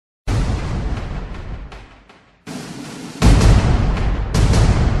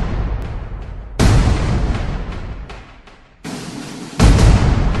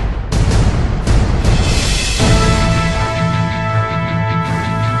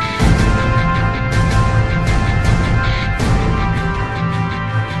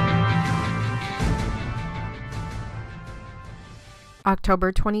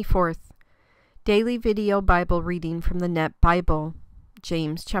October 24th. Daily Video Bible Reading from the Net Bible.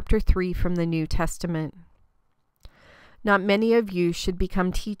 James chapter 3 from the New Testament. Not many of you should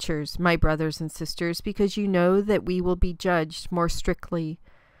become teachers, my brothers and sisters, because you know that we will be judged more strictly.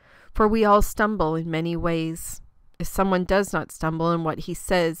 For we all stumble in many ways. If someone does not stumble in what he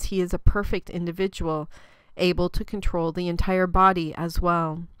says, he is a perfect individual, able to control the entire body as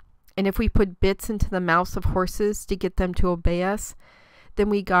well. And if we put bits into the mouths of horses to get them to obey us, then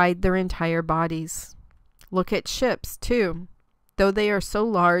we guide their entire bodies. Look at ships, too. Though they are so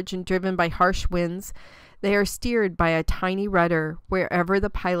large and driven by harsh winds, they are steered by a tiny rudder wherever the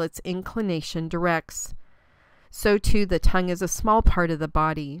pilot's inclination directs. So too the tongue is a small part of the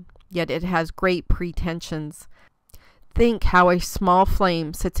body, yet it has great pretensions. Think how a small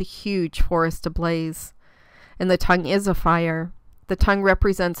flame sets a huge forest ablaze. And the tongue is a fire. The tongue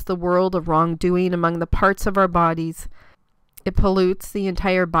represents the world of wrongdoing among the parts of our bodies. It pollutes the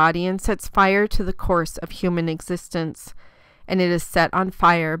entire body and sets fire to the course of human existence, and it is set on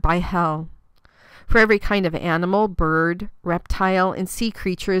fire by hell. For every kind of animal, bird, reptile, and sea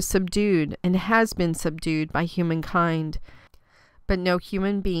creature is subdued and has been subdued by humankind. But no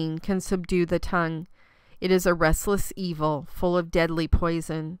human being can subdue the tongue. It is a restless evil, full of deadly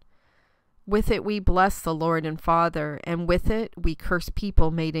poison. With it we bless the Lord and Father, and with it we curse people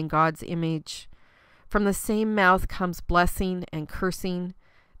made in God's image. From the same mouth comes blessing and cursing.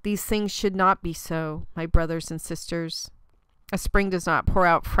 These things should not be so, my brothers and sisters. A spring does not pour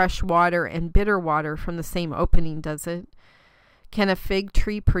out fresh water and bitter water from the same opening, does it? Can a fig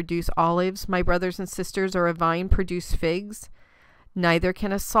tree produce olives, my brothers and sisters, or a vine produce figs? Neither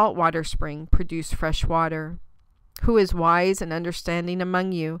can a saltwater spring produce fresh water. Who is wise and understanding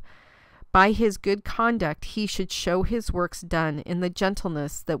among you? By his good conduct he should show his works done in the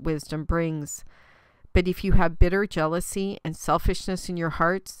gentleness that wisdom brings. But if you have bitter jealousy and selfishness in your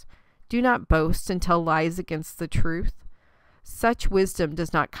hearts, do not boast and tell lies against the truth. Such wisdom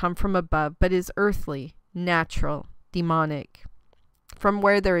does not come from above, but is earthly, natural, demonic. From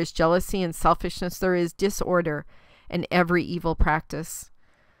where there is jealousy and selfishness, there is disorder and every evil practice.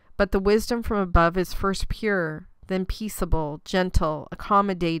 But the wisdom from above is first pure, then peaceable, gentle,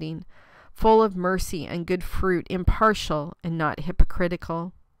 accommodating, full of mercy and good fruit, impartial and not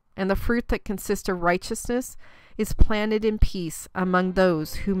hypocritical. And the fruit that consists of righteousness is planted in peace among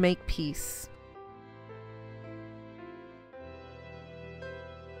those who make peace.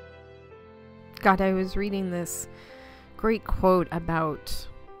 God, I was reading this great quote about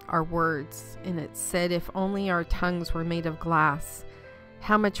our words, and it said, if only our tongues were made of glass,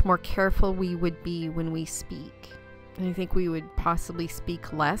 how much more careful we would be when we speak. And I think we would possibly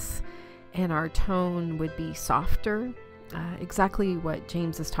speak less, and our tone would be softer. Exactly what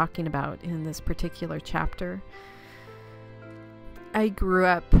James is talking about in this particular chapter. I grew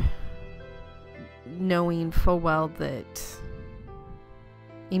up knowing full well that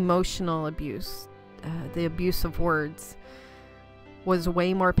emotional abuse, the abuse of words, was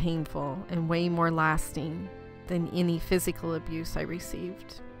way more painful and way more lasting than any physical abuse I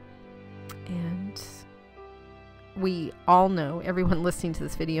received. And we all know, everyone listening to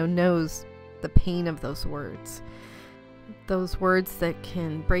this video knows the pain of those words. Those words that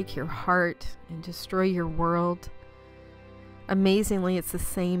can break your heart and destroy your world. Amazingly, it's the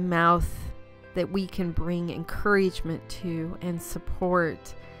same mouth that we can bring encouragement to and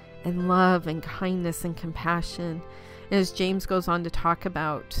support and love and kindness and compassion. And as James goes on to talk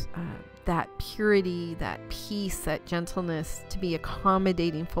about that purity, that peace, that gentleness, to be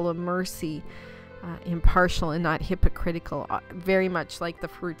accommodating, full of mercy, impartial and not hypocritical, very much like the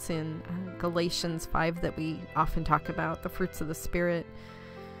fruits in Galatians 5 that we often talk about, the fruits of the Spirit.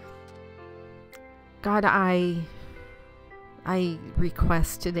 God, I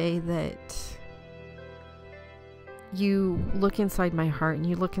request today that you look inside my heart and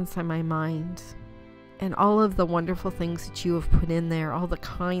you look inside my mind, and all of the wonderful things that you have put in there, all the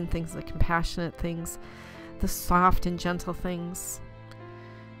kind things, the compassionate things, the soft and gentle things.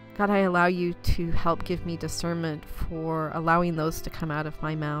 God, I allow you to help give me discernment for allowing those to come out of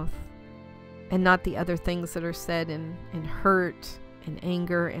my mouth, and not the other things that are said in hurt and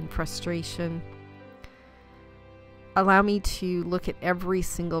anger and frustration. Allow me to look at every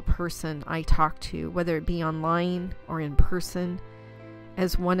single person I talk to, whether it be online or in person,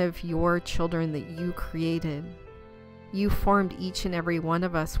 as one of your children that you created. You formed each and every one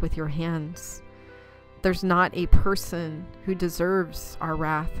of us with your hands. There's not a person who deserves our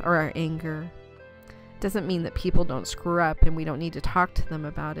wrath or our anger. Doesn't mean that people don't screw up and we don't need to talk to them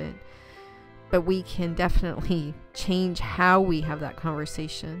about it. But we can definitely change how we have that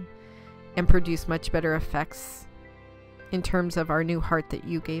conversation and produce much better effects in terms of our new heart that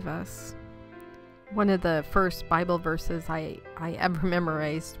you gave us. One of the first Bible verses I ever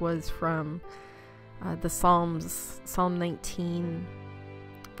memorized was from the Psalms, Psalm 19,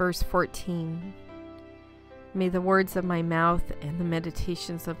 verse 14. May the words of my mouth and the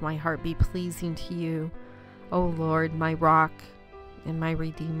meditations of my heart be pleasing to you, O Lord, my rock and my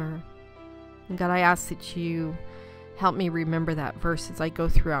redeemer. And God, I ask that you help me remember that verse as I go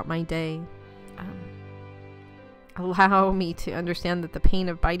throughout my day. Allow me to understand that the pain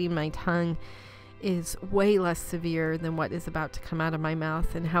of biting my tongue is way less severe than what is about to come out of my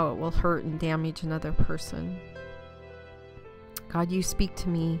mouth and how it will hurt and damage another person. God, you speak to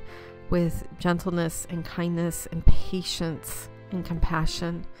me with gentleness and kindness and patience and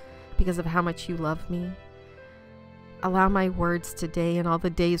compassion because of how much you love me. Allow my words today and all the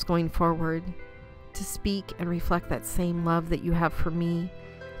days going forward to speak and reflect that same love that you have for me.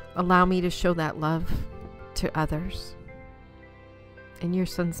 Allow me to show that love to others. In your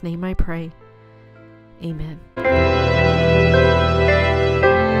Son's name I pray. Amen.